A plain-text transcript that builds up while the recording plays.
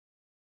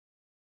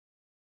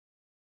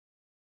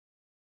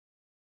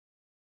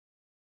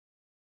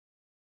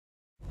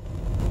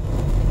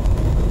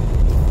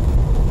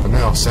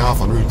out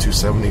south on Route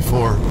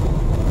 274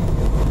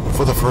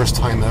 for the first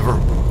time ever.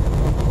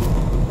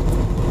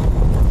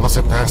 Unless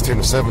I passed here in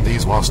the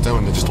 70s while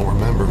stoned, I just don't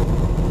remember.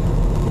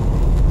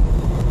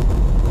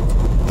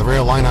 The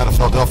rail line out of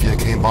Philadelphia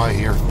came by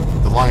here.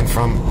 The line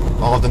from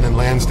Alden and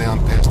Lansdowne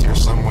passed here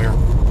somewhere.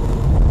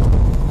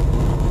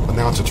 But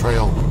now it's a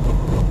trail.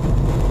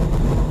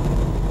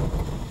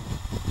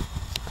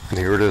 And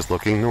here it is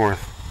looking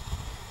north.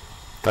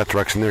 That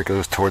direction there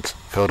goes towards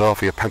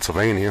Philadelphia,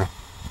 Pennsylvania.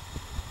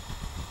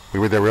 We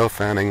were there rail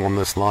fanning on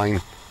this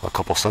line a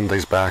couple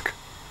Sundays back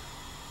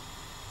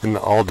in the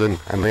Alden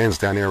and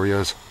Lansdowne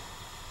areas.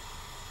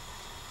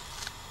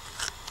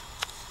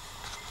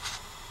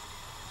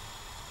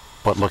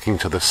 But looking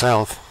to the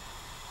south,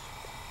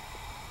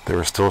 there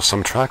is still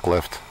some track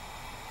left.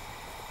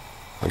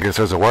 I guess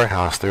there's a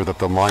warehouse there that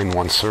the line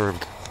once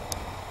served.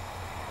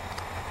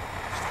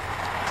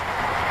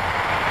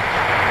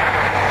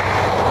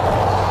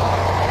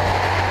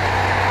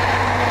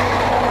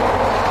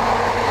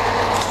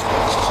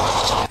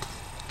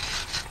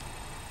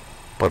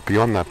 But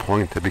beyond that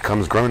point, it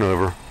becomes grown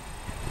over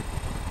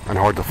and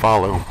hard to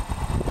follow.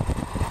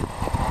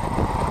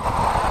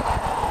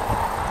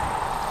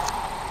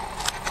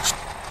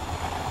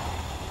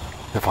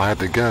 If I had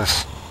to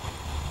guess,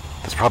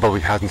 this probably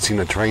hasn't seen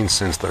a train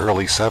since the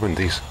early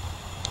 70s.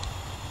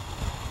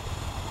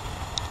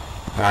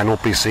 And I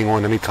won't be seeing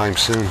one anytime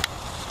soon.